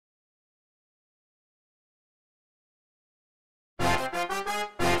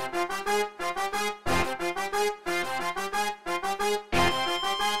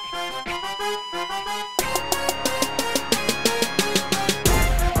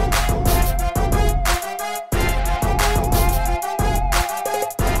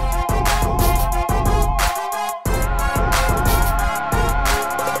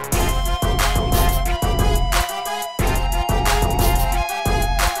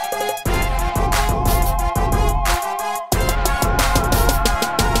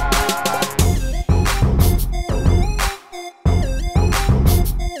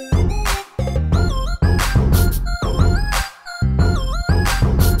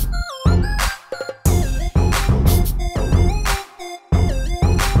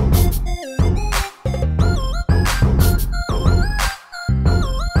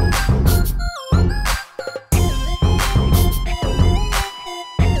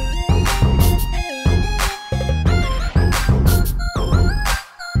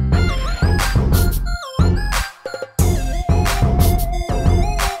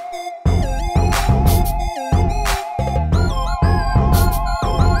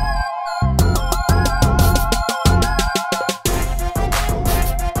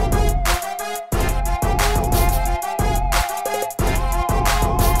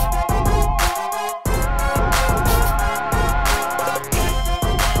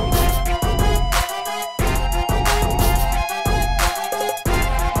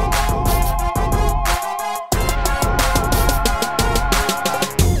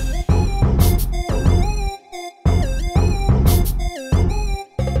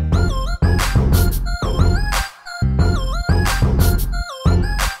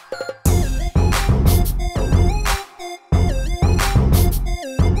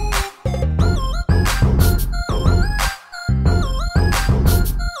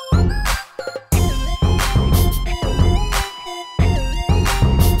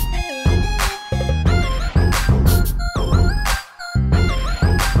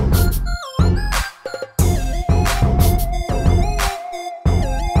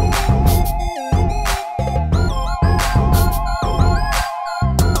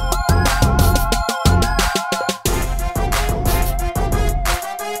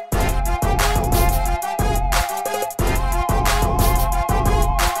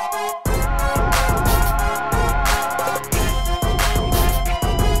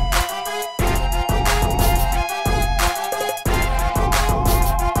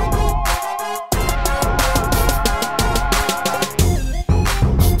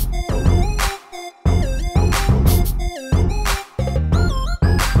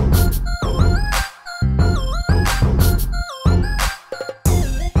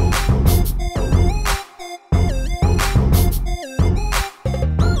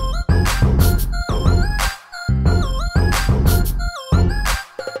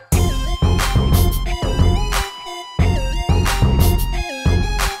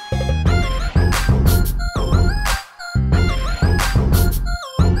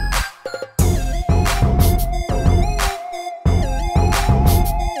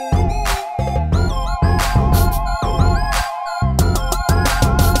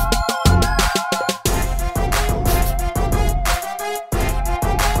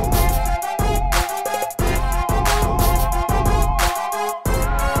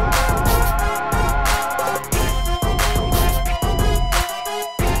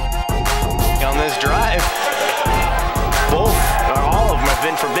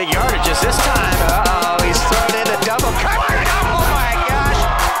big yardages this time. Uh-oh, he's thrown into double coverage. Oh my gosh!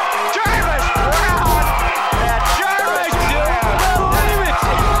 Jarvis Brown! And Jarvis Brown! Believe it!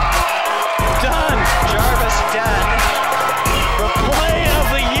 Done. Jarvis done. The play of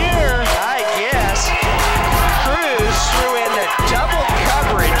the year. I guess. Cruz threw into double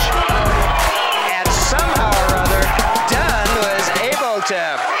coverage. And somehow or other, Dunn was able to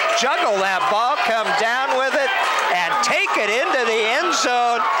juggle that ball, come down with it, and take it into the end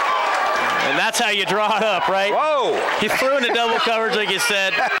zone. And that's how you draw it up, right? Whoa! He threw into double coverage, like you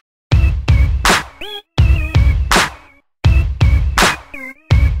said.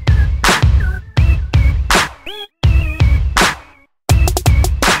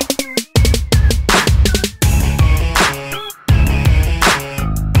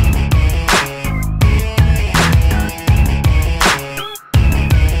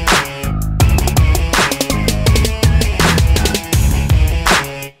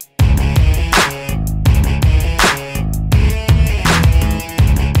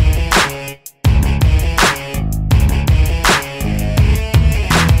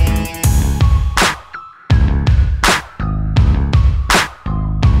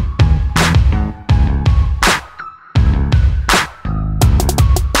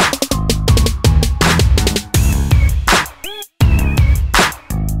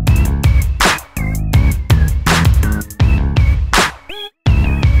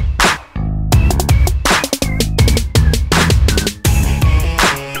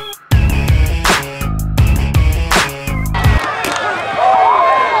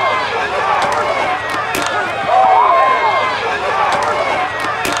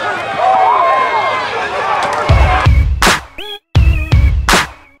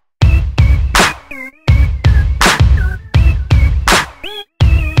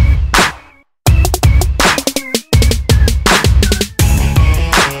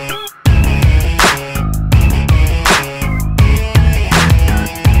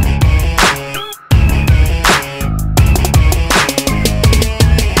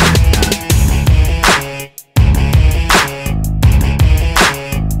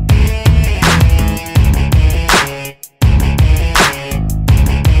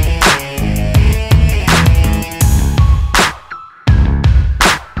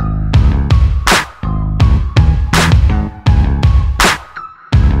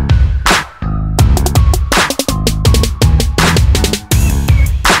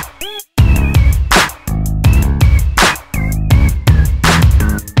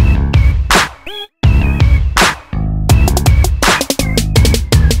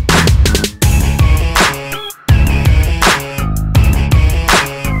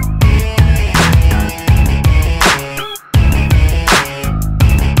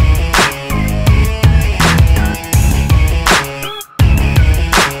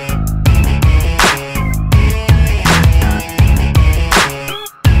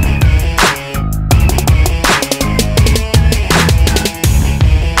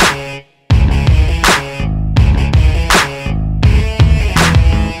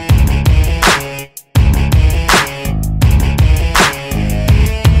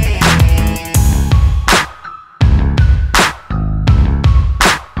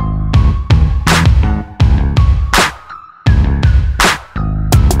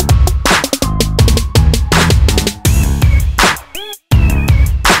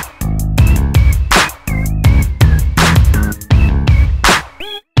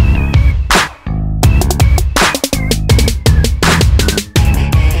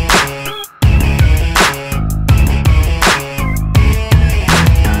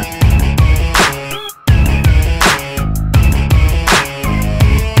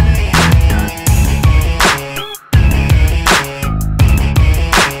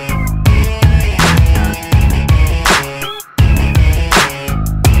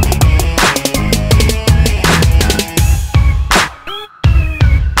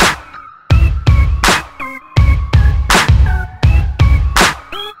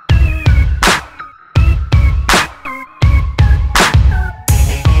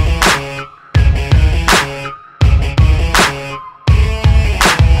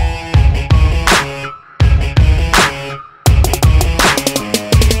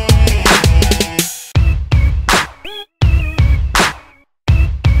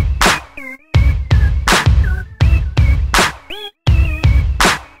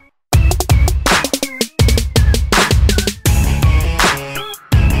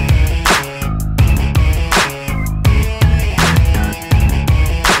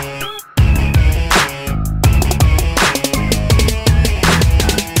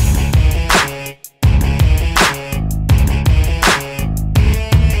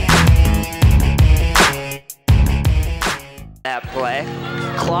 play.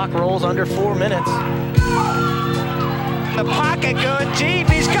 Clock rolls under 4 minutes. The pocket going deep.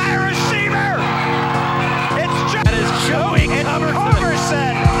 He's got a receiver. It's That is Joey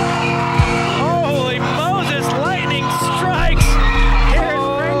Coberson. Holy Moses, lightning strikes here at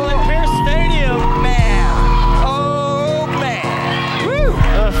Franklin Pierce Stadium. Man. Oh, man. Woo.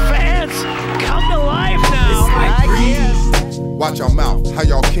 The fans come to life now. Watch your mouth, how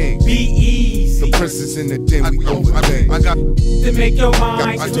y'all king. Be easy. The princess in the den, we over the thing. Then make your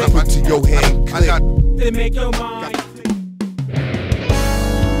mind. I to your hand. Then make your mind.